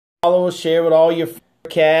follow, share with all your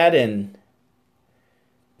cat and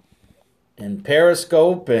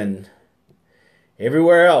Periscope and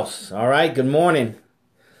everywhere else. All right, good morning.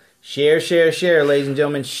 Share, ladies and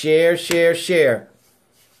gentlemen. Share.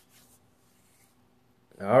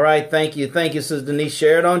 All right, thank you, Sister Denise.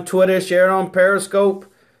 Share it on Twitter, share it on Periscope.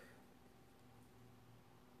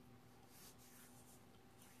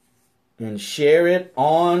 And share it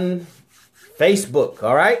on Facebook,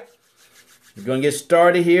 all right? We're going to get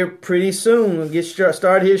started here pretty soon. We'll get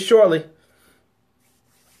started here shortly.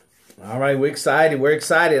 All right, we're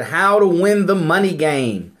excited. How to win the money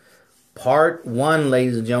game. Part 1,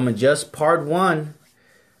 ladies and gentlemen, just part 1.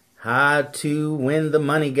 How to win the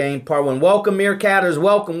money game, part 1. Welcome, Meerkatters.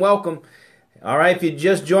 Welcome. All right, if you're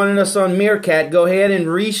just joining us on Meerkat, go ahead and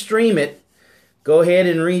restream it. Go ahead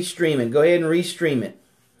and restream it.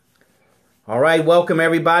 All right, welcome,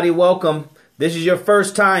 everybody. Welcome. This is your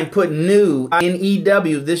first time. Put new,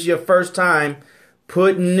 N-E-W. This is your first time.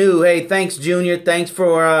 Put new. Hey, thanks, Junior. Thanks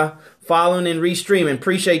for following and restreaming.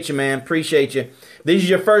 Appreciate you, man. Appreciate you. This is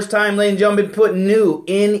your first time, ladies and gentlemen, put new,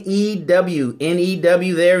 N-E-W.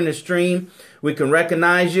 N-E-W there in the stream. We can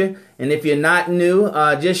recognize you. And if you're not new,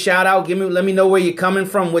 just shout out. Let me know where you're coming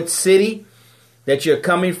from, what city that you're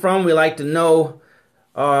coming from. We like to know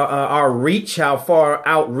our reach, how far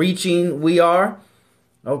outreaching we are.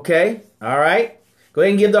 Okay. All right. Go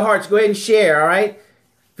ahead and give the hearts. Go ahead and share. All right.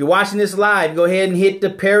 If you're watching this live, go ahead and hit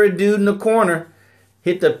the Paradude in the corner.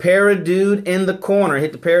 Hit the Paradude in the corner.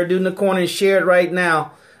 Hit the Paradude in the corner and share it right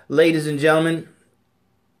now, ladies and gentlemen.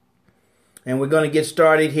 And we're going to get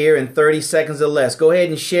started here in 30 seconds or less. Go ahead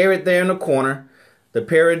and share it there in the corner. The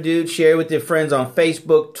Paradude. Share it with your friends on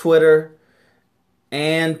Facebook, Twitter,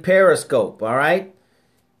 and Periscope. All right.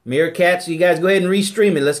 Meerkats, you guys go ahead and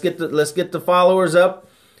restream it. Let's get the followers up.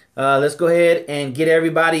 Let's go ahead and get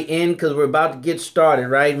everybody in because we're about to get started,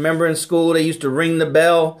 right? Remember in school they used to ring the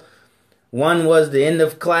bell. One was the end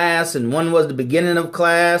of class, and one was the beginning of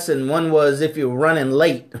class, and one was if you're running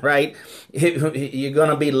late, right? You're going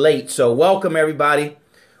to be late. So welcome, everybody.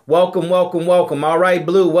 Welcome. All right,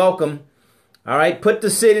 Blue, welcome. All right, put the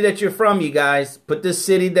city that you're from, you guys. Put the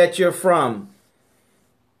city that you're from.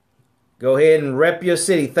 Go ahead and rep your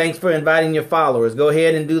city. Thanks for inviting your followers. Go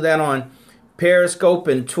ahead and do that on Periscope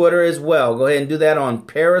and Twitter as well. Go ahead and do that on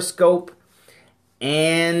Periscope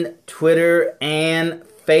and Twitter and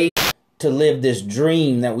Facebook to live this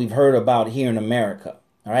dream that we've heard about here in America.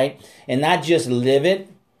 All right? And not just live it.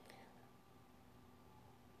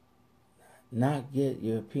 Not get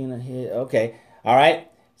your peanut head. Okay. All right.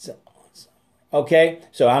 So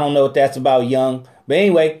I don't know what that's about, young. But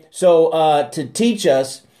anyway, so to teach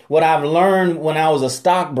us what I've learned when I was a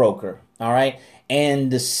stockbroker, all right,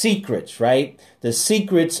 and the secrets, right? The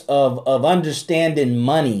secrets of understanding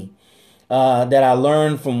money that I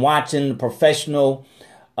learned from watching professional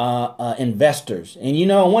investors. And, you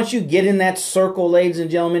know, once you get in that circle, ladies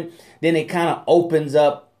and gentlemen, then it kind of opens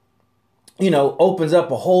up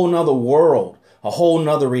a whole nother world, a whole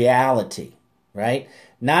nother reality, right?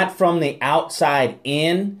 Not from the outside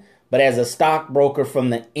in, but as a stockbroker from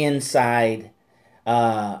the inside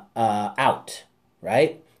out,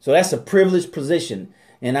 right? So that's a privileged position,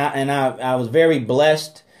 and I was very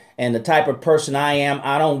blessed. And the type of person I am,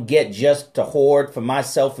 I don't get just to hoard for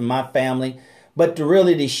myself and my family, but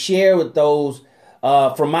to share with those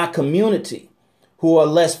from my community who are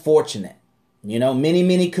less fortunate. You know,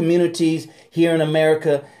 many communities here in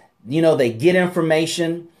America, you know, they get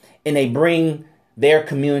information and they bring their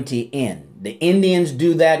community in. The Indians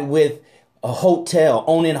do that with a hotel,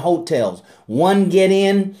 owning hotels. One get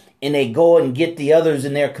in and they go and get the others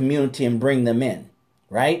in their community and bring them in,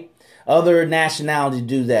 right? Other nationalities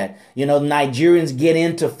do that. You know, Nigerians get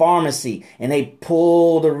into pharmacy and they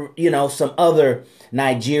pull some other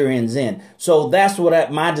Nigerians in. So that's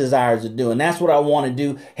what my desires to do. And that's what I want to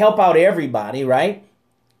do. Help out everybody, right?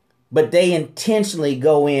 But they intentionally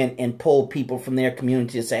go in and pull people from their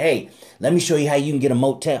community and say, hey, let me show you how you can get a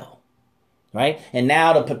motel, right? And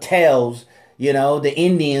now the Patels, you know, the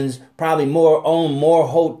Indians probably own more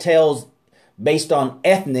hotels based on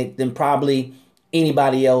ethnic than probably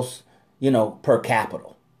anybody else, you know, per capita.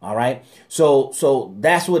 All right. So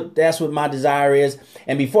that's what my desire is.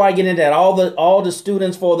 And before I get into that, all the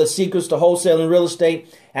students for the secrets to wholesale and real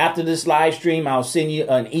estate, after this live stream, I'll send you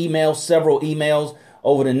an email, several emails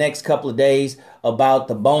over the next couple of days about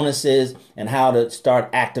the bonuses and how to start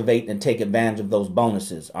activating and take advantage of those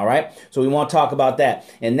bonuses. All right. So we want to talk about that.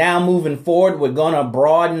 And now moving forward, we're going to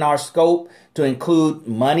broaden our scope to include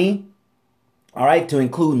money. All right. To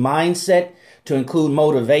include mindset, to include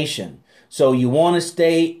motivation. So you want to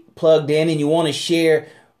stay plugged in and you want to share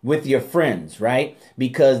with your friends, right?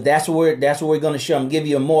 Because that's where we're going to show them, give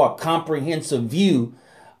you a more comprehensive view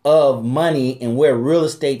of money and where real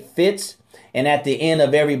estate fits. And at the end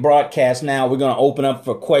of every broadcast now, we're going to open up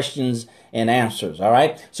for questions and answers. All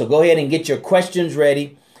right. So go ahead and get your questions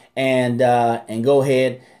ready and go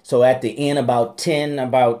ahead. So at the end, about 10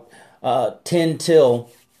 till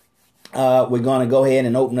we're going to go ahead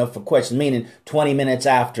and open up for questions, meaning 20 minutes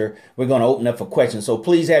after, we're going to open up for questions. So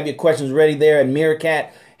please have your questions ready there at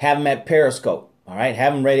Meerkat. Have them at Periscope. All right.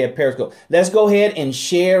 Have them ready at Periscope. Let's go ahead and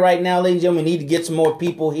share right now, ladies and gentlemen. We need to get some more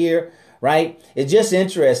people here. Right. It's just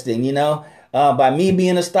interesting, by me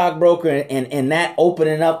being a stockbroker and that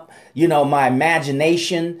opening up, my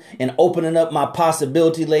imagination and opening up my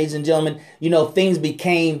possibility, ladies and gentlemen, things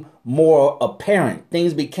became more apparent.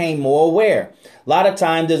 Things became more aware. A lot of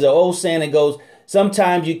times there's an old saying that goes,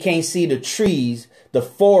 sometimes you can't see the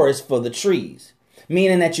forest for the trees,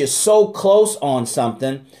 meaning that you're so close on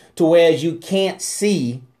something to where you can't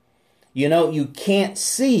see, you can't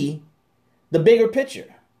see the bigger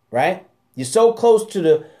picture, right? You're so close to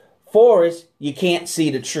the forest, you can't see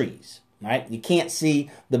the trees, right? You can't see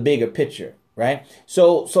the bigger picture, right?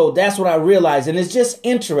 So that's what I realized. And it's just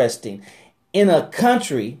interesting in a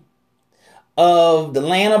country of the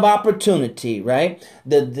land of opportunity, right?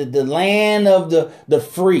 The land of the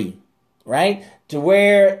free, right? To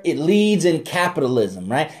where it leads in capitalism,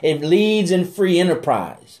 right? It leads in free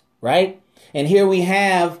enterprise, right? And here we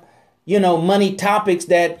have, money topics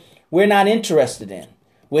that we're not interested in.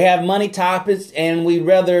 We have money topics and we'd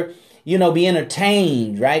rather, be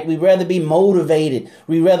entertained, right? We'd rather be motivated.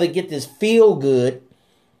 We'd rather get this feel good,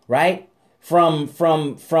 right? From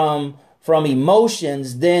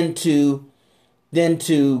emotions than to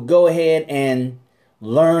go ahead and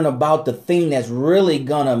learn about the thing that's really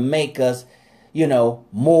going to make us,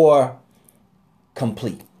 more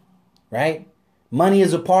complete, right? Money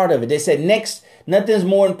is a part of it. They said nothing's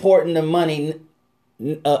more important than money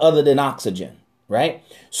other than oxygen. Right?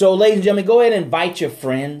 So, ladies and gentlemen, go ahead and invite your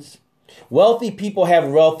friends. Wealthy people have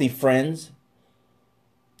wealthy friends,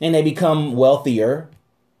 and they become wealthier.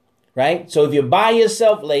 Right? So, if you're by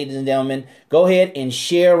yourself, ladies and gentlemen, go ahead and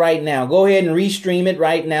share right now. Go ahead and restream it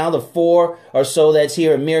right now. The 4 or so that's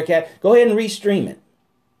here at Meerkat, go ahead and restream it.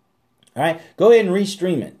 All right? Go ahead and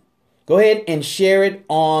restream it. Go ahead and share it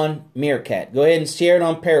on Meerkat. Go ahead and share it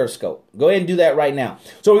on Periscope. Go ahead and do that right now.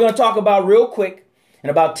 So, we're going to talk about real quick, in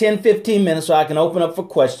about 10, 15 minutes, so I can open up for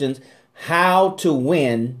questions, how to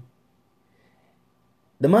win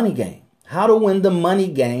the money game. How to win the money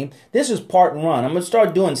game. This is part 1. I'm going to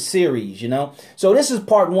start doing series, So this is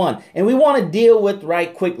part 1. And we want to deal with,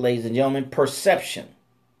 right quick, ladies and gentlemen, perception.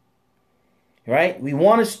 Right? We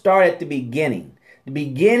want to start at the beginning. The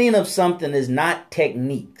beginning of something is not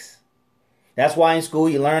techniques. That's why in school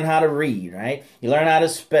you learn how to read, right? You learn how to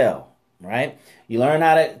spell, right? You learn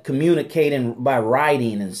how to communicate by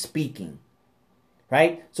writing and speaking,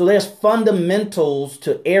 right? So there's fundamentals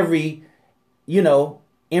to every,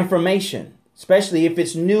 information, especially if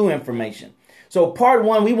it's new information. So part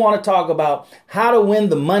 1, we want to talk about how to win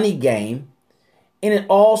the money game. And it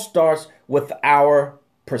all starts with our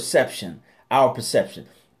perception. Our perception.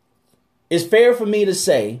 It's fair for me to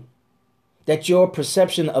say that your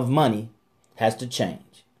perception of money has to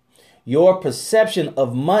change. Your perception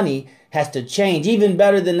of money has to change. Even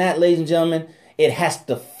better than that, ladies and gentlemen, it has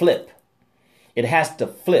to flip. It has to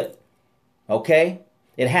flip. Okay?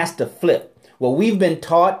 It has to flip. What we've been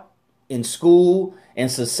taught in school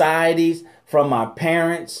and societies from our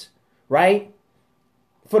parents, right?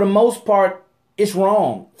 For the most part, it's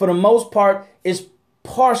wrong. For the most part, it's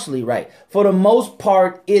partially right. For the most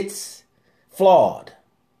part, it's flawed.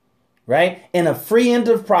 Right? In a free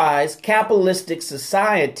enterprise, capitalistic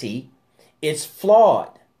society, it's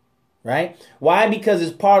flawed. Right? Why? Because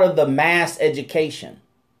it's part of the mass education.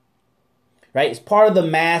 Right? It's part of the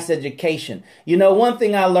mass education. One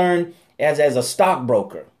thing I learned as a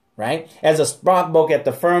stockbroker, right? As a stockbroker at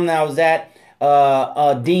the firm that I was at,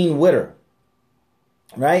 Dean Witter.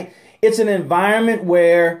 Right? It's an environment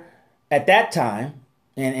where at that time,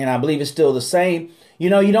 and I believe it's still the same, you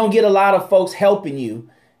don't get a lot of folks helping you,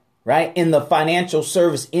 right, in the financial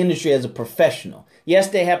service industry as a professional. Yes,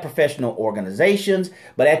 they have professional organizations,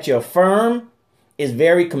 but at your firm, it's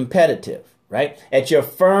very competitive, right? At your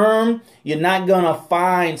firm, you're not going to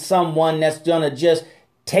find someone that's going to just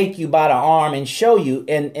take you by the arm and show you.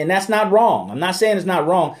 And that's not wrong. I'm not saying it's not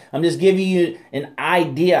wrong. I'm just giving you an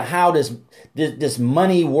idea how this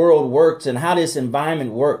money world works and how this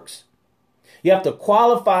environment works. You have to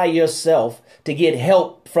qualify yourself to get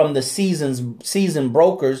help from the seasoned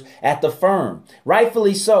brokers at the firm.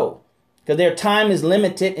 Rightfully so, because their time is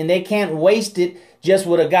limited and they can't waste it just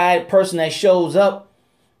with a person that shows up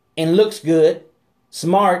and looks good,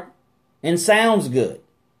 smart, and sounds good,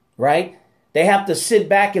 right? They have to sit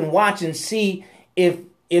back and watch and see if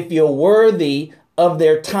you're worthy of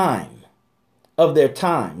their time.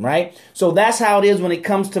 Right? So that's how it is when it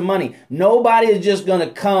comes to money. Nobody is just going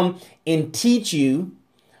to come and teach you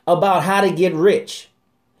about how to get rich.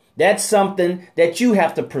 That's something that you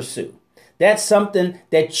have to pursue. That's something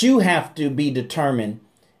that you have to be determined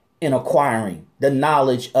in acquiring, the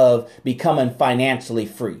knowledge of becoming financially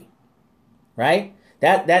free. Right?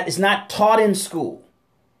 That is not taught in school.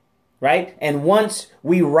 Right? And once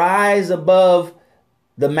we rise above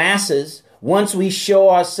the masses, once we show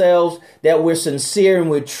ourselves that we're sincere and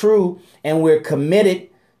we're true and we're committed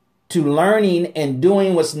to learning and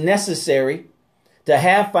doing what's necessary to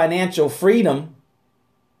have financial freedom,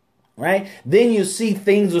 right? Then you see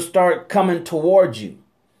things will start coming towards you.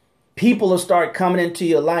 People will start coming into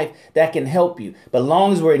your life that can help you. But as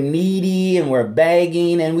long as we're needy and we're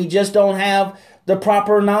begging and we just don't have the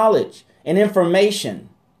proper knowledge and information,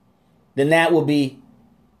 then that will be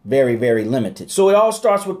very, very limited. So it all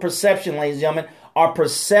starts with perception, ladies and gentlemen. Our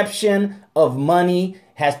perception of money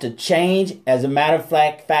has to change. As a matter of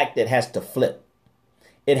fact, it has to flip.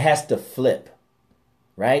 It has to flip,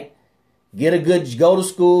 right? Go to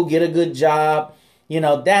school, get a good job.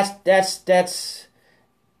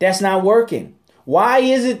 That's not working. Why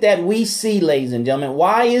is it that we see, ladies and gentlemen,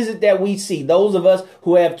 why is it that we see, those of us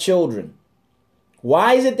who have children,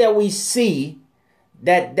 why is it that we see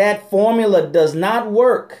that formula does not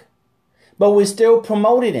work, but we're still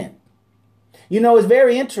promoting it? It's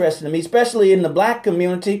very interesting to me, especially in the black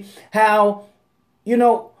community, how,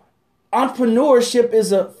 entrepreneurship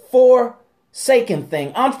is a forsaken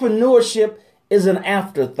thing. Entrepreneurship is an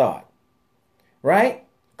afterthought, right?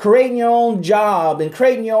 Creating your own job and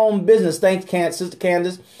creating your own business, thanks, Sister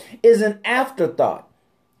Candace, is an afterthought.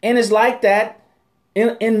 And it's like that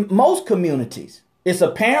in most communities. It's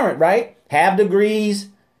apparent, right? Have degrees,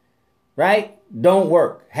 right? Don't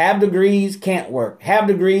work. Have degrees, can't work. Have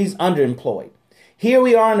degrees, underemployed. Here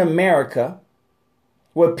we are in America,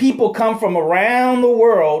 where people come from around the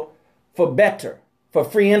world for better, for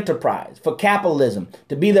free enterprise, for capitalism,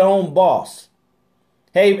 to be their own boss.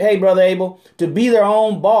 Hey, Brother Abel, to be their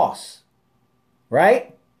own boss,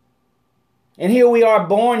 right? And here we are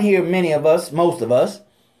born here, many of us, most of us,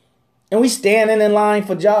 and we standing in line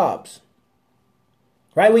for jobs,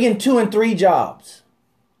 right? We're getting 2 and 3 jobs,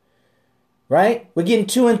 right? We're getting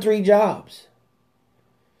 2 and 3 jobs.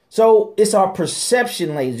 So it's our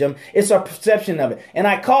perception, ladies and gentlemen. It's our perception of it. And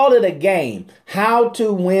I called it a game. How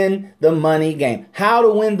to win the money game. How to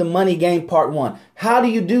win the money game, part 1. How do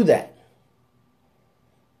you do that?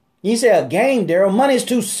 You say a game, Darrell. Money is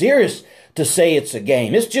too serious to say it's a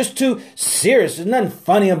game. It's just too serious. There's nothing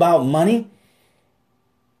funny about money.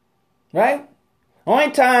 Right?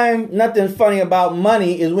 Only time nothing funny about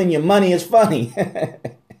money is when your money is funny.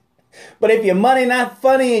 But if your money not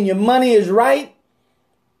funny and your money is right,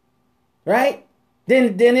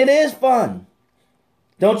 then it is fun.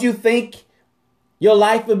 Don't you think your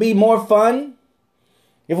life would be more fun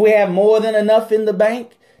if we have more than enough in the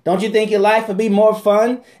bank? Don't you think your life would be more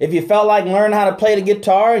fun if you felt like learning how to play the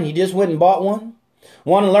guitar and you just went and bought one?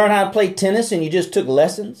 Want to learn how to play tennis and you just took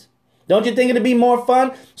lessons? Don't you think it'd be more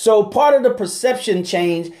fun? So part of the perception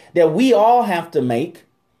change that we all have to make,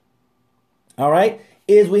 all right,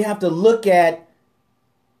 is we have to look at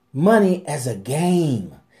money as a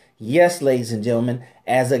game. Yes, ladies and gentlemen,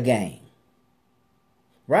 as a game.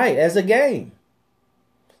 Right, as a game.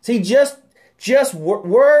 See, just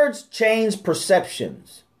words change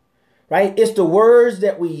perceptions. Right? It's the words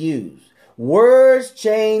that we use. Words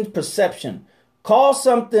change perception. Call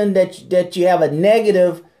something that you have a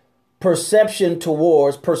negative perception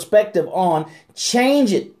towards, perspective on,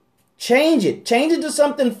 change it. Change it to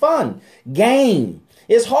something fun. Game.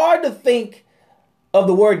 It's hard to think of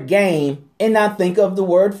the word game and not think of the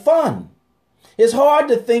word fun. It's hard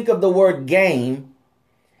to think of the word game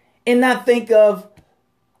and not think of,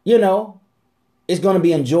 it's going to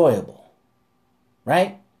be enjoyable,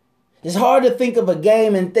 right? It's hard to think of a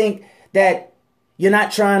game and think that you're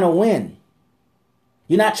not trying to win.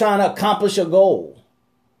 You're not trying to accomplish a goal,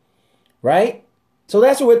 right? So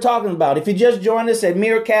that's what we're talking about. If you just joined us at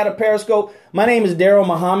Meerkat or Periscope, my name is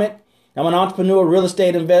DarrellMuhammad. I'm an entrepreneur, real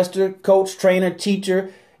estate investor, coach, trainer,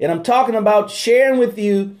 teacher, and I'm talking about sharing with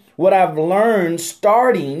you what I've learned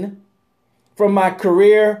starting from my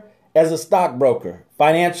career as a stockbroker,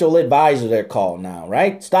 financial advisor they're called now,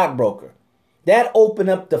 right? Stockbroker. That opened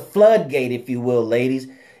up the floodgate, if you will, ladies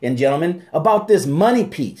and gentlemen, about this money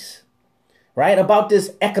piece, right? About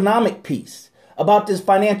this economic piece, about this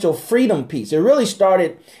financial freedom piece. It really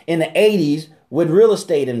started in the 80s with real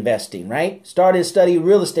estate investing, right? Started studying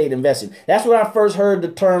real estate investing. That's when I first heard the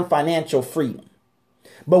term financial freedom.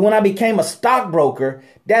 But when I became a stockbroker,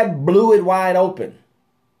 that blew it wide open.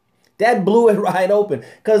 That blew it right open.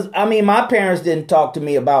 Because, my parents didn't talk to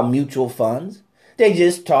me about mutual funds. They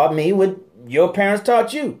just taught me what your parents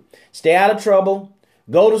taught you. Stay out of trouble,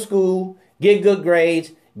 go to school, get good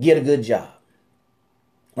grades, get a good job.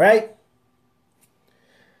 Right?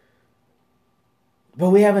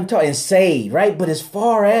 But we haven't taught and save, right? But as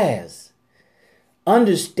far as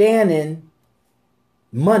understanding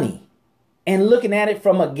money and looking at it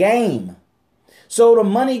from a game. So the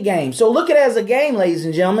money game. So look at it as a game, ladies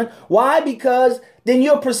and gentlemen. Why? Because then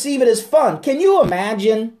you'll perceive it as fun. Can you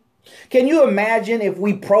imagine? Can you imagine if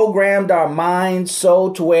we programmed our minds so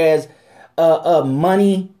to whereas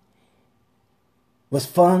money was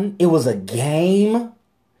fun? It was a game.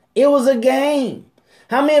 It was a game.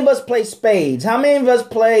 How many of us play spades? How many of us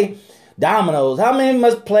play dominoes? How many of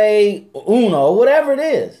us play Uno? Whatever it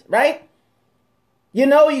is, right? You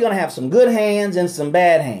know you're going to have some good hands and some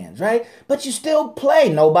bad hands, right? But you still play.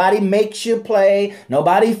 Nobody makes you play.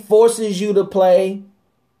 Nobody forces you to play.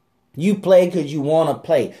 You play because you want to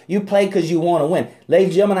play. You play because you want to win. Ladies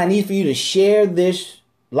and gentlemen, I need for you to share this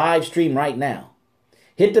live stream right now.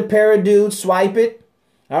 Hit the Paradude, swipe it.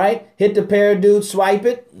 All right, hit the Paradude, swipe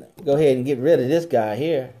it. Go ahead and get rid of this guy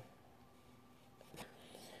here.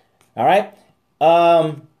 All right.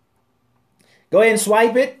 Go ahead and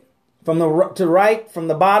swipe it from the to right, from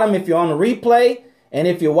the bottom if you're on the replay. And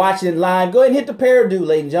if you're watching it live, go ahead and hit the Paradude,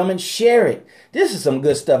 ladies and gentlemen. Share it. This is some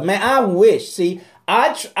good stuff, man. I wish,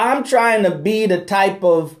 I'm trying to be the type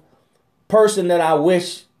of person that I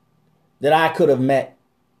wish that I could have met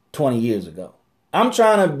 20 years ago. I'm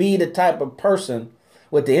trying to be the type of person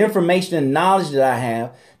with the information and knowledge that I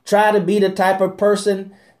have, try to be the type of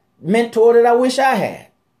person, mentor that I wish I had.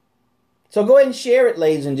 So go ahead and share it,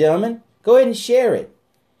 ladies and gentlemen. Go ahead and share it.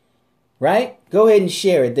 Right? Go ahead and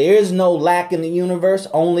share it. There is no lack in the universe,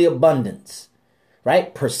 only abundance.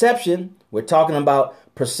 Right? Perception, we're talking about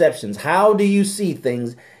perceptions. How do you see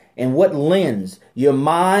things and what lens? Your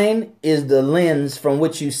mind is the lens from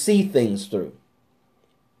which you see things through.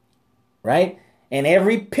 Right? And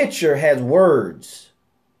every picture has words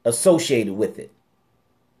associated with it.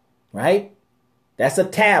 Right? That's a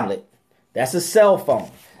tablet. That's a cell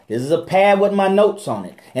phone. This is a pad with my notes on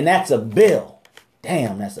it. And that's a bill.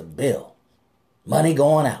 Damn, that's a bill. Money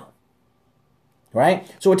going out. Right?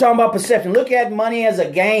 So we're talking about perception. Look at money as a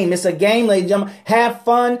game. It's a game, ladies and gentlemen. Have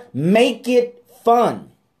fun. Make it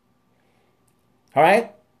fun. All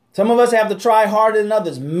right? Some of us have to try harder than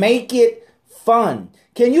others. Make it fun.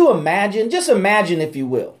 Can you imagine? Just imagine, if you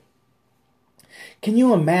will. Can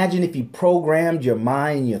you imagine if you programmed your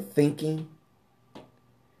mind and your thinking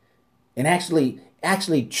and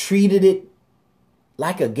actually treated it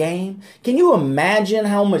like a game? Can you imagine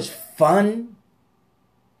how much fun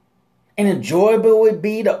and enjoyable it would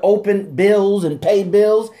be to open bills and pay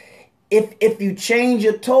bills if you change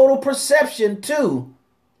your total perception to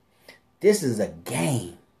this is a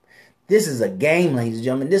game. This is a game, ladies and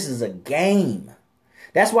gentlemen. This is a game.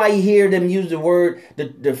 That's why you hear them use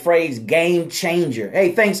the phrase game changer.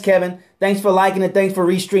 Hey, thanks, Kevin. Thanks for liking it. Thanks for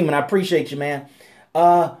restreaming. I appreciate you, man.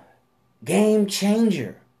 Game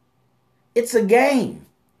changer. It's a game.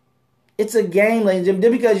 It's a game, ladies and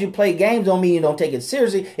gentlemen. Just because you play games don't mean you don't take it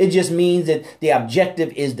seriously. It just means that the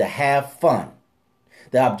objective is to have fun.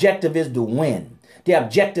 The objective is to win. The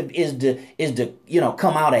objective is to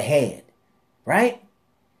come out ahead. Right?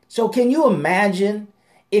 So can you imagine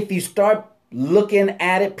if you start looking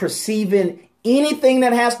at it, perceiving anything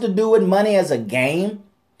that has to do with money as a game,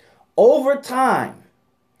 over time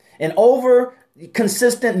and over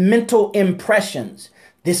consistent mental impressions?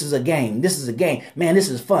 This is a game. This is a game. Man, this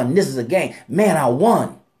is fun. This is a game. Man, I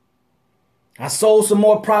won. I sold some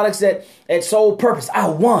more products at Soul Purpose. I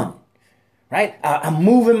won. Right? I'm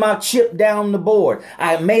moving my chip down the board.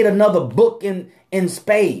 I made another book in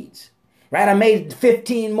spades. Right? I made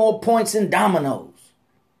 15 more points in dominoes.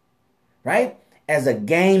 Right? As a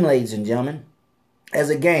game, ladies and gentlemen. As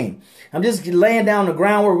a game. I'm just laying down the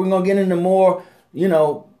groundwork. We're going to get into more,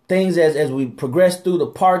 things as we progress through the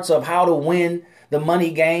parts of how to win the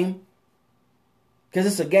money game. Because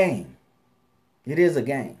it's a game. It is a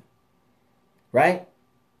game. Right?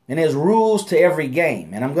 And there's rules to every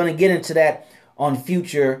game. And I'm going to get into that on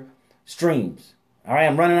future streams. All right?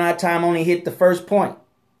 I'm running out of time. Only hit the first point.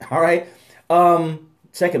 All right?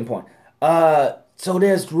 Second point. So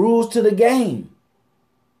there's rules to the game.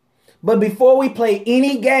 But before we play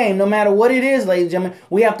any game, no matter what it is, ladies and gentlemen,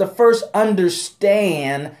 we have to first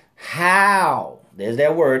understand how, there's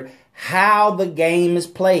that word, how the game is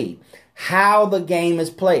played. How the game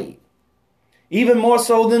is played. Even more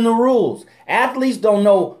so than the rules. Athletes don't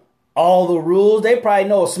know all the rules. They probably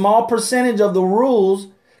know a small percentage of the rules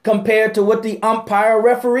compared to what the umpire or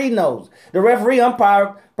referee knows. The referee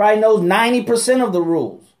umpire probably knows 90% of the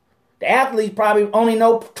rules. The athletes probably only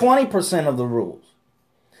know 20% of the rules.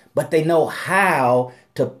 But they know how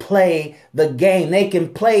to play the game. They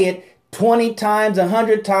can play it 20 times,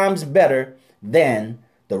 100 times better than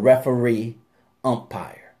the referee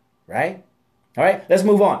umpire. Right? All right, let's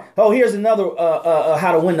move on. Oh, here's another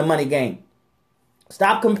how to win the money game.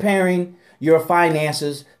 Stop comparing your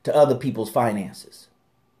finances to other people's finances.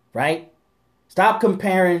 Right? Stop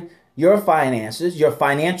comparing your finances, your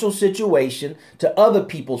financial situation to other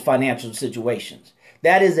people's financial situations.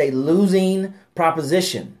 That is a losing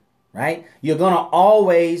proposition, right? You're going to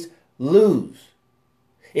always lose.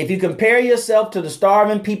 If you compare yourself to the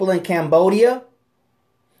starving people in Cambodia,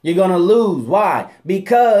 you're going to lose. Why?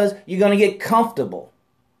 Because you're going to get comfortable,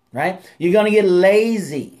 right? You're going to get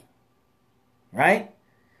lazy, right?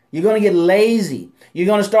 You're going to get lazy. You're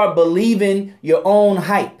going to start believing your own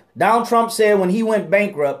hype. Donald Trump said when he went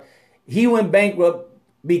bankrupt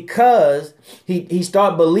because he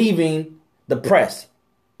started believing the press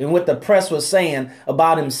and what the press was saying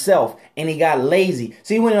about himself, and he got lazy.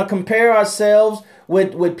 See, when we compare ourselves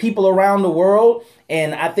with people around the world,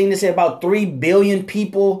 and I think they say about 3 billion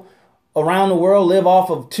people around the world live off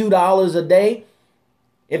of $2 a day.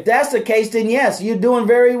 If that's the case, then yes, you're doing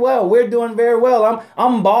very well. We're doing very well.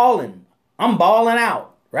 I'm balling. I'm balling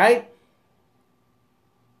out, right?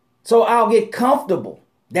 So I'll get comfortable.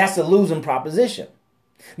 That's a losing proposition.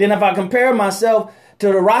 Then if I compare myself to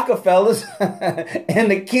the Rockefellers and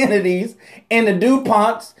the Kennedys and the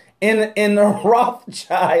DuPonts and the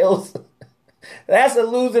Rothschilds, that's a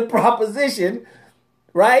losing proposition,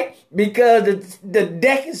 right? Because the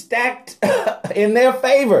deck is stacked in their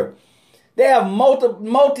favor. They have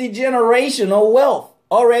multi-generational wealth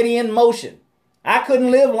already in motion. I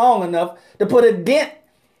couldn't live long enough to put a dent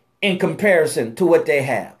in comparison to what they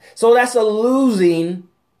have. So that's a losing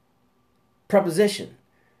proposition.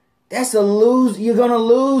 That's a lose. You're going to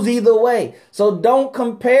lose either way. So don't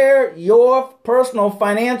compare your personal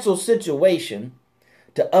financial situation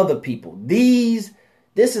to other people. This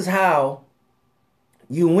is how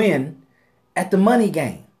you win at the money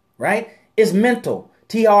game, right? It's mental.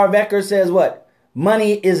 T. Harv Eker says what?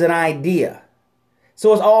 Money is an idea.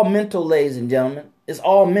 So it's all mental, ladies and gentlemen. It's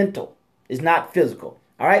all mental. It's not physical.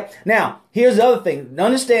 All right. Now, here's the other thing.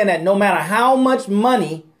 Understand that no matter how much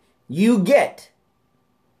money you get,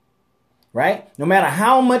 right? No matter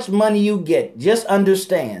how much money you get, just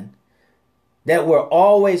understand that we're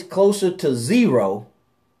always closer to $0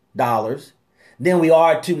 than we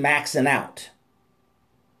are to maxing out.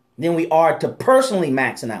 Than we are to personally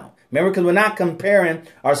maxing out. Remember, because we're not comparing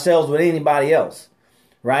ourselves with anybody else,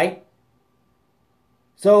 right?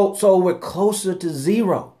 So we're closer to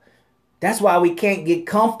 0. That's why we can't get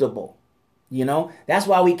comfortable. You know, that's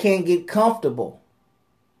why we can't get comfortable.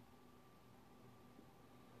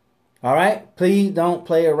 All right. Please don't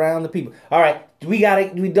play around the people. All right.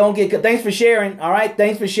 Thanks for sharing. All right.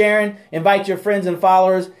 Thanks for sharing. Invite your friends and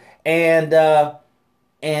followers and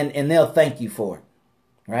they'll thank you for it.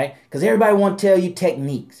 Right? Because everybody want to tell you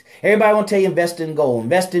techniques. Everybody want to tell you invest in gold,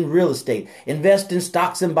 invest in real estate, invest in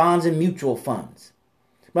stocks and bonds and mutual funds.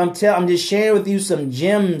 But I'm just sharing with you some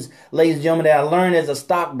gems, ladies and gentlemen, that I learned as a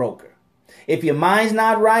stockbroker. If your mind's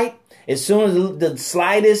not right, as soon as the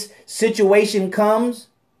slightest situation comes,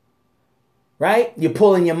 right, you're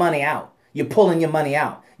pulling your money out. You're pulling your money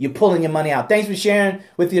out. You're pulling your money out. Thanks for sharing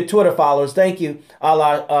with your Twitter followers. Thank you,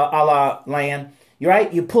 Allah Land. You're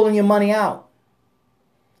right. You're pulling your money out.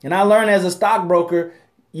 And I learned as a stockbroker,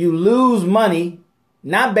 you lose money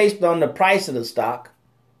not based on the price of the stock,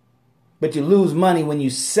 but you lose money when you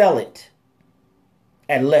sell it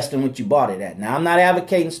at less than what you bought it at. Now, I'm not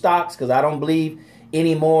advocating stocks because I don't believe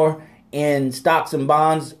anymore in stocks and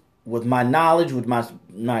bonds with my knowledge, with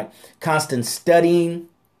my constant studying.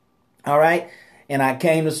 All right. And I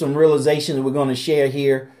came to some realizations that we're going to share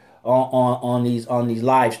here on these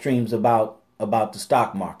live streams about the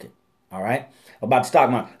stock market. All right. About the stock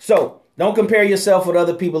market. So don't compare yourself with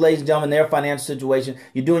other people, ladies and gentlemen, their financial situation.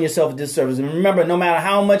 You're doing yourself a disservice. And remember, no matter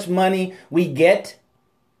how much money we get,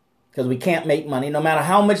 because we can't make money, no matter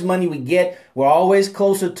how much money we get, we're always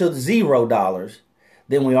closer to $0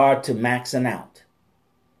 than we are to maxing out.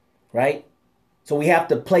 Right? So we have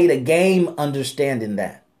to play the game understanding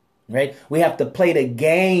that. Right? We have to play the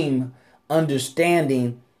game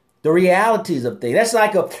understanding the realities of things. That's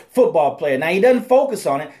like a football player. Now, he doesn't focus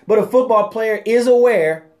on it, but a football player is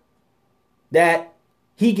aware that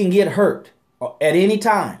he can get hurt at any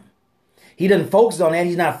time. He doesn't focus on that.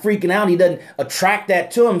 He's not freaking out. He doesn't attract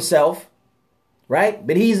that to himself, right?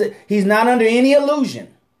 But he's not under any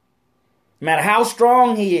illusion. No matter how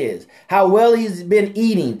strong he is, how well he's been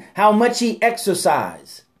eating, how much he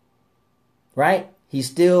exercised, right? He's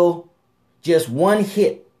still just one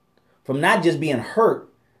hit from not just being hurt,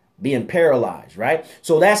 being paralyzed, right?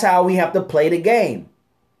 So that's how we have to play the game.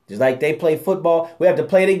 Just like they play football, we have to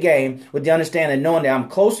play the game with the understanding, knowing that I'm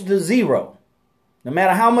closer to zero. No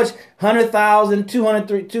matter how much, 100,000,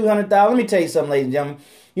 200,000. Let me tell you something, ladies and gentlemen.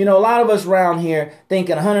 You know, a lot of us around here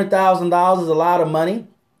thinking $100,000 is a lot of money.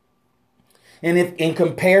 And if in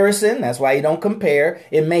comparison, that's why you don't compare,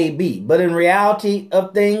 it may be. But in reality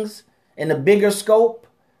of things, in the bigger scope,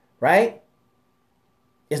 right,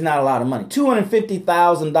 it's not a lot of money.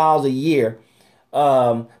 $250,000 a year,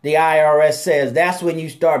 the IRS says that's when you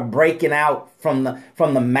start breaking out from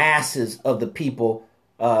the masses of the people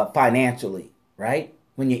financially, right?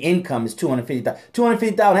 When your income is $250,000.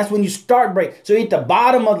 $250,000, that's when you start breaking. So you're at the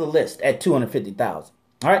bottom of the list at $250,000. All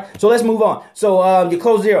right, so let's move on. So you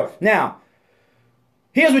close zero. Now,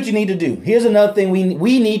 here's what you need to do. Here's another thing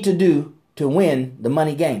we need to do to win the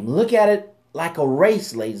money game. Look at it like a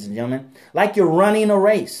race, ladies and gentlemen. Like you're running a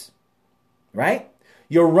race, right?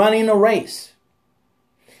 You're running a race.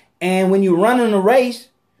 And when you're running a race,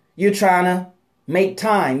 you're trying to make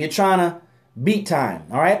time. You're trying to beat time,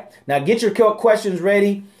 all right? Now get your questions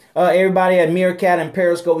ready. Everybody at Meerkat and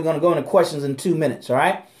Periscope, we're going to go into questions in 2 minutes, all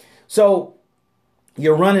right? So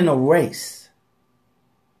you're running a race,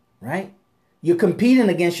 right? You're competing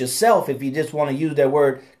against yourself, if you just want to use that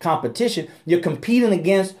word competition. You're competing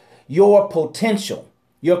against your potential.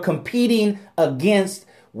 You're competing against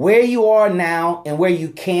where you are now and where you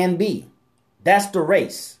can be. That's the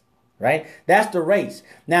race, right? That's the race.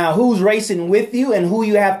 Now, who's racing with you and who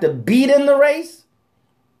you have to beat in the race?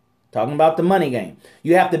 Talking about the money game.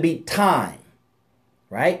 You have to beat time,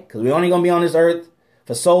 right? Because we're only going to be on this earth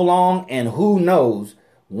for so long, and who knows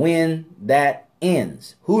when that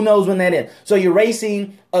ends. Who knows when that ends? So you're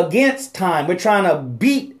racing against time. We're trying to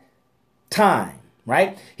beat time,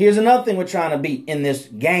 right? Here's another thing we're trying to beat in this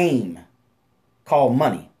game called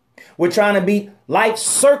money. We're trying to beat life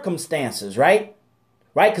circumstances, right?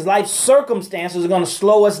 Right? Because life circumstances are going to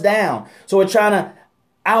slow us down. So we're trying to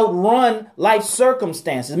outrun life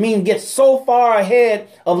circumstances. Meaning get so far ahead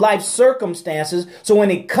of life circumstances so when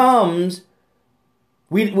it comes,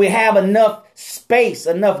 we have enough space,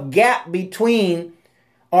 enough gap between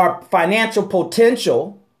our financial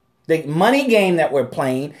potential, the money game that we're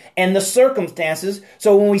playing, and the circumstances.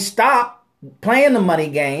 So when we stop playing the money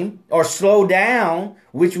game or slow down,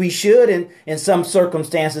 which we should in some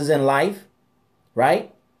circumstances in life,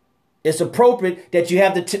 right? It's appropriate that you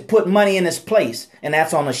have to put money in its place, and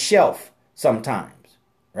that's on a shelf sometimes,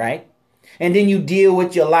 right? And then you deal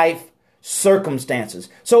with your life circumstances.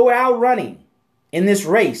 So we're outrunning in this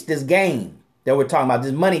race, this game that we're talking about,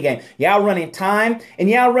 this money game. You're outrunning time and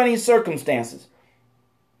you're outrunning circumstances.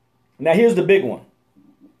 Now, here's the big one.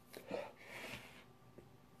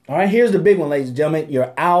 All right, here's the big one, ladies and gentlemen.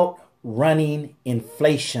 You're outrunning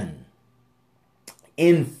inflation.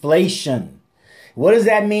 Inflation. What does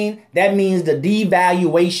that mean? That means the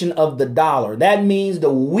devaluation of the dollar. That means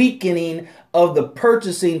the weakening of the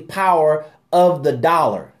purchasing power of the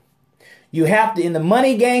dollar. You have to, in the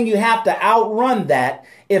money game, you have to outrun that.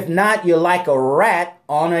 If not, you're like a rat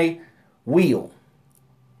on a wheel,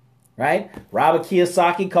 right? Robert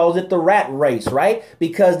Kiyosaki calls it the rat race, right?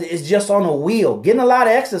 Because it's just on a wheel, getting a lot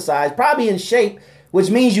of exercise, probably in shape, which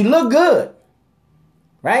means you look good,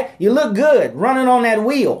 right? You look good running on that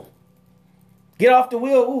wheel. Get off the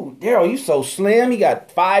wheel. Ooh, Darrell, you so slim. You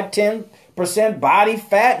got 5-10% body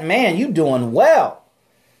fat. Man, you doing well.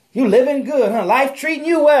 You living good, huh? Life treating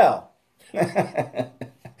you well.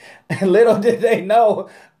 Little did they know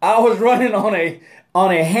I was running on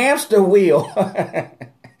a hamster wheel.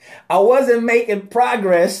 I wasn't making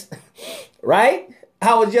progress, right?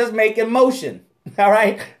 I was just making motion. All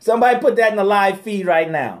right. Somebody put that in the live feed right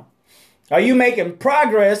now. Are you making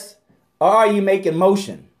progress or are you making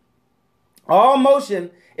motion? All motion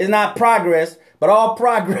is not progress, but all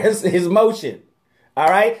progress is motion. All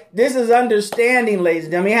right. This is understanding, ladies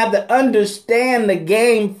and gentlemen. You have to understand the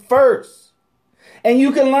game first. And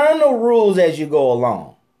you can learn the rules as you go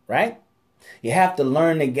along, right? You have to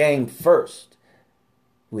learn the game first.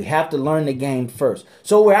 We have to learn the game first.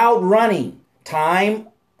 So we're outrunning time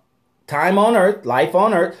on earth, life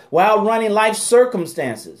on earth. We're outrunning life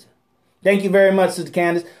circumstances. Thank you very much, Sister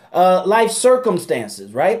Candace. Life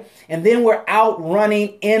circumstances, right? And then we're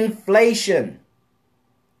outrunning inflation,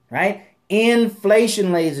 right?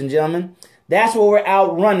 Inflation, ladies and gentlemen. That's what we're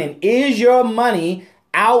outrunning. Is your money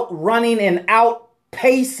outrunning and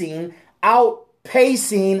outpacing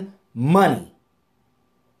money?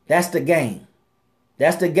 That's the game.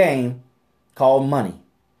 That's the game called money.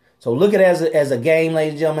 So look at it as a game,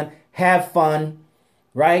 ladies and gentlemen. Have fun,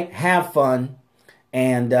 right? Have fun,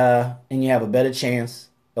 and you have a better chance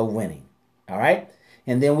of winning. All right?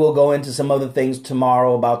 And then we'll go into some other things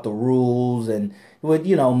tomorrow about the rules and,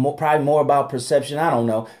 probably more about perception. I don't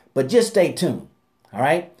know. But just stay tuned. All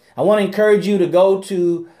right? I want to encourage you to go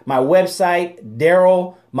to my website,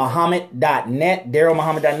 DarrellMuhammad.net.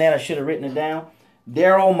 DarrellMuhammad.net. I should have written it down.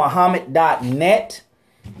 DarrellMuhammad.net.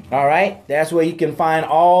 All right? That's where you can find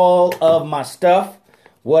all of my stuff,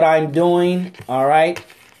 what I'm doing. All right?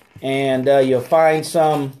 And you'll find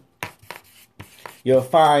some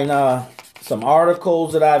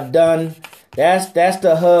articles that I've done. That's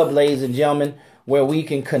the hub, ladies and gentlemen, where we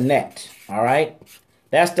can connect. All right?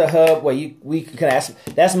 That's the hub where we can connect.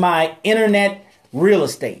 That's my internet real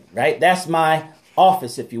estate, right? That's my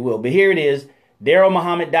office, if you will. But here it is,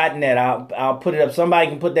 DarrellMuhammad.net. I'll put it up. Somebody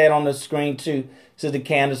can put that on the screen too. Sister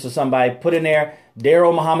Candace or somebody. Put in there,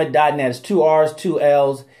 DarrellMuhammad.net. It's 2 R's, 2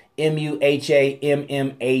 L's,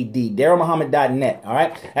 MUHAMMAD. DarrellMuhammad.net. All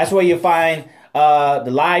right? That's where you'll find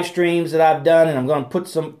the live streams that I've done, and I'm going to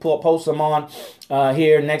post some on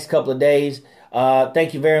here next couple of days.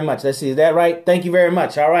 Thank you very much. Let's see, is that right? Thank you very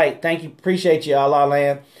much. All right. Thank you. Appreciate you, Allah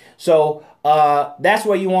land. So that's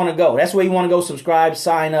where you want to go. That's where you want to go. Subscribe,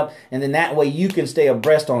 sign up, and then that way you can stay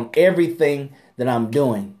abreast on everything that I'm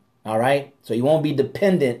doing. All right. So you won't be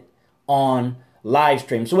dependent on live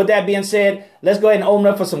stream. So with that being said, let's go ahead and open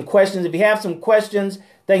up for some questions. If you have some questions,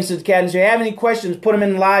 thanks to the Captain. If you have any questions, put them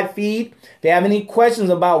in the live feed. If you have any questions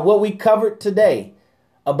about what we covered today,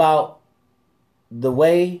 about the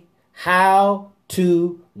way, how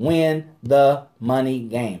to win the money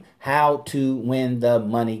game. How to win the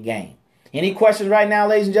money game. Any questions right now,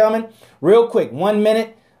 ladies and gentlemen? Real quick, 1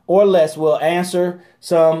 minute or less, we'll answer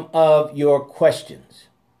some of your questions.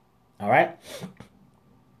 All right?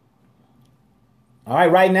 All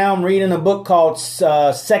right, right now I'm reading a book called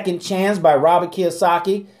Second Chance by Robert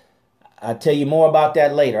Kiyosaki. I'll tell you more about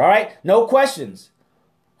that later. All right? No questions.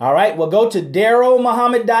 All right, well, go to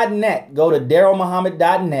DarrellMuhammad.net. Go to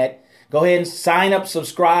DarrellMuhammad.net. Go ahead and sign up,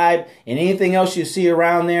 subscribe, and anything else you see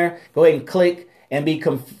around there, go ahead and click and be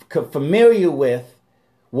familiar with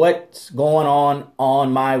what's going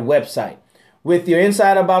on my website. With your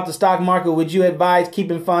insight about the stock market, would you advise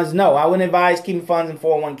keeping funds? No, I wouldn't advise keeping funds in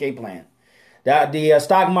 401k plan. The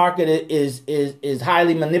stock market is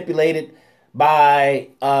highly manipulated by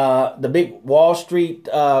the big Wall Street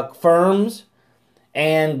firms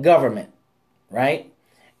and government, right?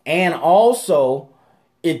 And also,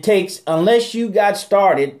 it takes, unless you got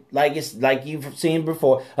started, like you've seen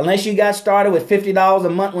before, unless you got started with $50 a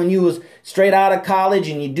month when you was straight out of college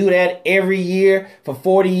and you do that every year for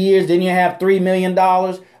 40 years, then you have $3 million.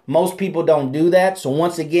 Most people don't do that. So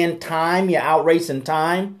once again, time, you're outracing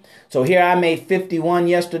time. So here I made 51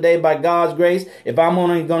 yesterday by God's grace. If I'm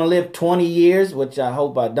only going to live 20 years, which I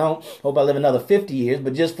hope I don't, hope I live another 50 years,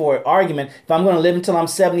 but just for argument, if I'm going to live until I'm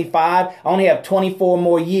 75, I only have 24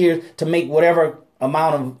 more years to make whatever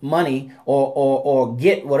amount of money or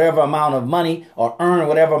get whatever amount of money or earn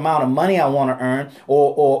whatever amount of money I want to earn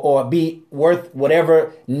or be worth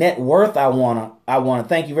whatever net worth I want to.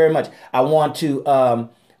 Thank you very much. I want to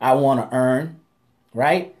earn,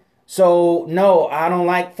 right? So no, I don't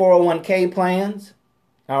like 401k plans.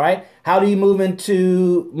 All right. How do you move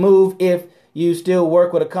if you still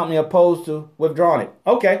work with a company opposed to withdrawing it?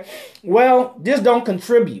 Okay. Well, just don't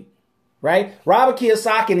contribute. Right? Robert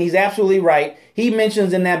Kiyosaki, and he's absolutely right. He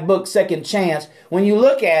mentions in that book, Second Chance, when you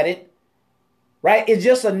look at it, right, it's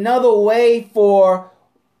just another way for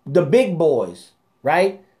the big boys,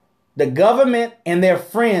 right? The government and their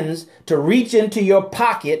friends to reach into your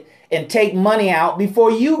pocket and take money out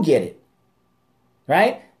before you get it,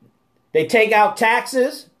 right? They take out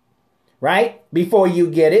taxes, right, before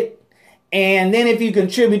you get it. And then if you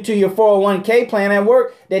contribute to your 401k plan at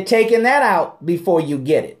work, they're taking that out before you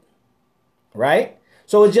get it. Right?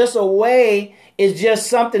 So it's just a way, it's just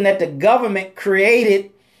something that the government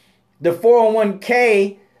created, the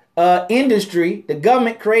 401k industry. The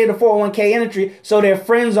government created a 401k industry so their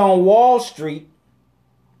friends on Wall Street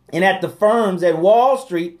and at the firms at Wall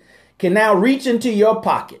Street can now reach into your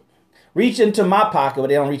pocket, reach into my pocket, but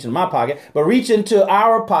they don't reach into my pocket, but reach into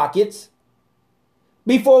our pockets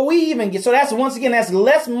before we even get. So that's, once again, that's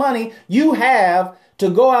less money you have to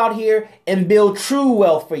go out here and build true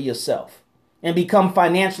wealth for yourself and become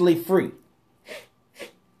financially free,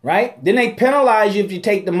 right? Then they penalize you if you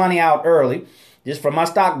take the money out early. just from my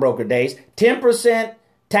stockbroker days, 10%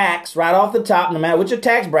 tax right off the top, no matter what your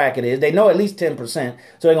tax bracket is. They know at least 10%.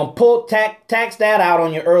 So they're going to pull tax that out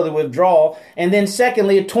on your early withdrawal. And then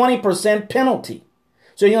secondly, a 20% penalty.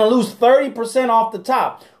 So you're going to lose 30% off the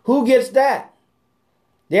top. Who gets that?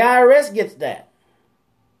 The IRS gets that.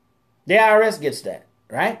 The IRS gets that,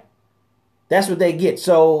 right? That's what they get.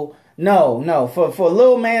 So no, for a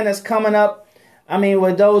little man that's coming up, I mean,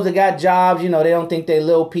 with those that got jobs, they don't think they're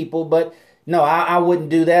little people, but no, I wouldn't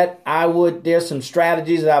do that. There's some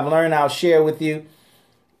strategies that I've learned I'll share with you,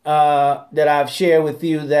 that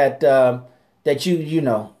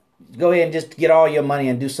you go ahead and just get all your money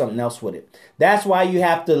and do something else with it. That's why you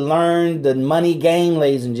have to learn the money game,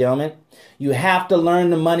 ladies and gentlemen. You have to learn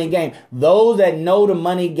the money game. Those that know the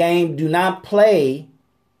money game do not play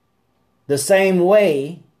the same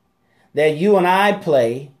way that you and I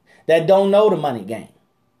play that don't know the money game,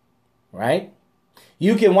 right?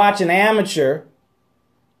 You can watch an amateur,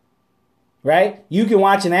 right? You can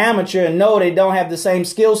watch an amateur and know they don't have the same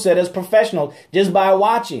skill set as professionals just by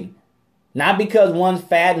watching. Not because one's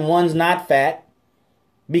fat and one's not fat.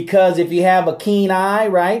 Because if you have a keen eye,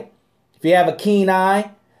 right? If you have a keen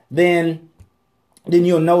eye, then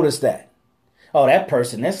you'll notice that. Oh, that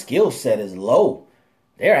person, their skill set is low.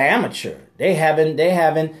 They're amateur. They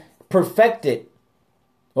haven't perfected,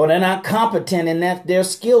 or they're not competent in their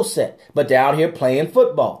skill set. But they're out here playing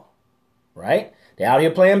football, right? They're out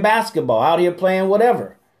here playing basketball, out here playing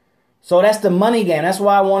whatever. So that's the money game. That's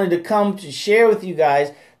why I wanted to come to share with you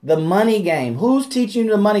guys the money game. Who's teaching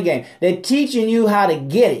you the money game? They're teaching you how to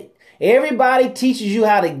get it. Everybody teaches you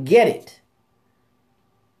how to get it.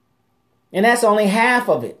 And that's only half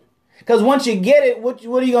of it. Because once you get it, what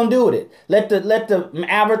are you going to do with it? Let the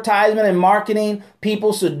advertisement and marketing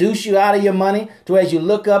people seduce you out of your money to as you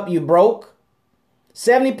look up, you broke?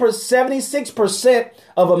 76%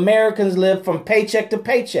 of Americans live from paycheck to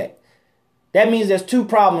paycheck. That means there's two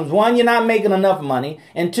problems. One, you're not making enough money.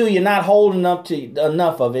 And two, you're not holding up to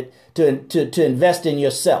enough of it to invest in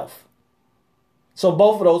yourself. So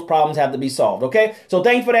both of those problems have to be solved. Okay? So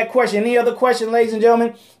thank you for that question. Any other questions, ladies and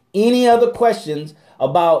gentlemen? Any other questions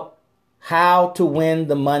about how to win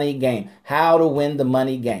the money game? How to win the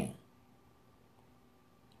money game?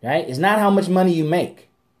 Right? It's not how much money you make.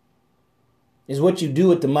 It's what you do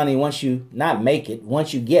with the money once you not make it,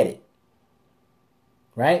 once you get it.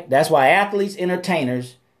 Right? That's why athletes,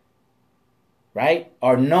 entertainers, right,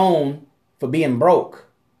 are known for being broke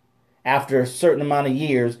after a certain amount of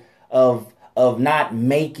years of not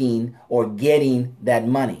making or getting that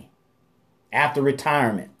money after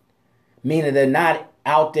retirement. Meaning they're not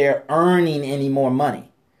out there earning any more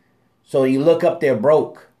money. So you look up, they're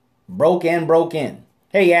broke in.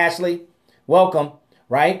 Hey, Ashley, welcome,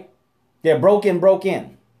 right? They're broke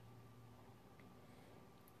in.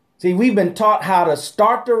 See, we've been taught how to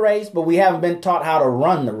start the race, but we haven't been taught how to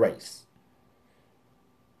run the race.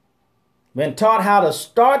 Been taught how to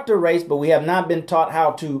start the race, but we have not been taught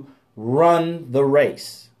how to run the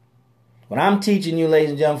race. What I'm teaching you,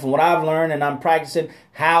 ladies and gentlemen, from what I've learned, and I'm practicing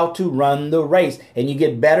how to run the race. And you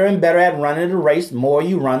get better and better at running the race, the more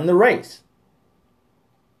you run the race.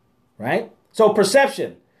 Right? So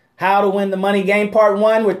perception. How to win the money game, part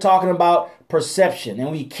 1, we're talking about perception.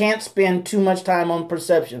 And we can't spend too much time on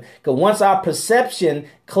perception. Because once our perception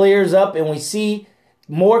clears up and we see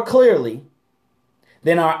more clearly,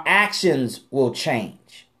 then our actions will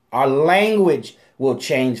change. Our language will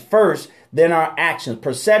change first, then our actions.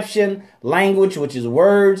 Perception, language, which is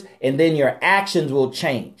words, and then your actions will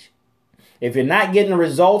change. If you're not getting the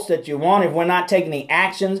results that you want, if we're not taking the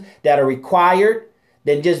actions that are required,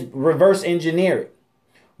 then just reverse engineer it.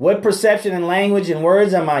 What perception and language and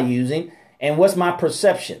words am I using? And what's my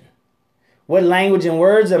perception? What language and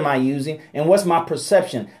words am I using? And what's my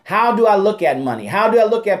perception? How do I look at money? How do I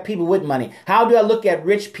look at people with money? How do I look at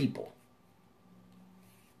rich people?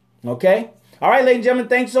 Okay? All right, ladies and gentlemen,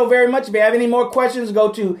 thanks so very much. If you have any more questions,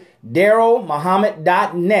 go to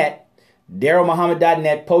DarrellMuhammad.net.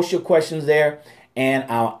 DarrellMuhammad.net. Post your questions there, and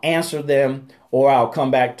I'll answer them, or I'll come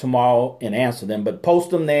back tomorrow and answer them. But post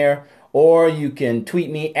them there. Or you can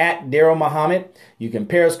tweet me at DarrellMuhammad. You can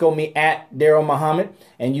Periscope me at DarrellMuhammad.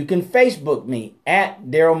 And you can Facebook me at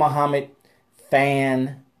DarrellMuhammad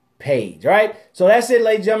fan page. All right? So that's it,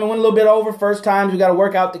 ladies and gentlemen. Went a little bit over. First times, we got to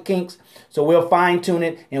work out the kinks. So we'll fine tune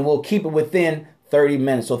it and we'll keep it within 30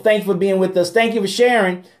 minutes. So thank you for being with us. Thank you for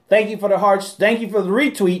sharing. Thank you for the hearts. Thank you for the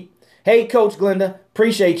retweet. Hey, Coach Glenda.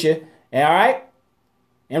 Appreciate you. All right?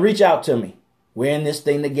 And reach out to me. We're in this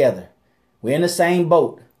thing together. We're in the same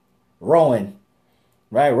boat. Rowing,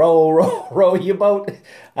 right? Row your boat.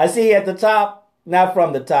 I see you at the top, not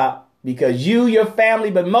from the top, because you, your family,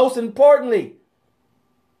 but most importantly,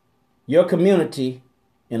 Your community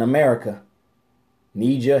in America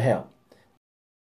needs your help.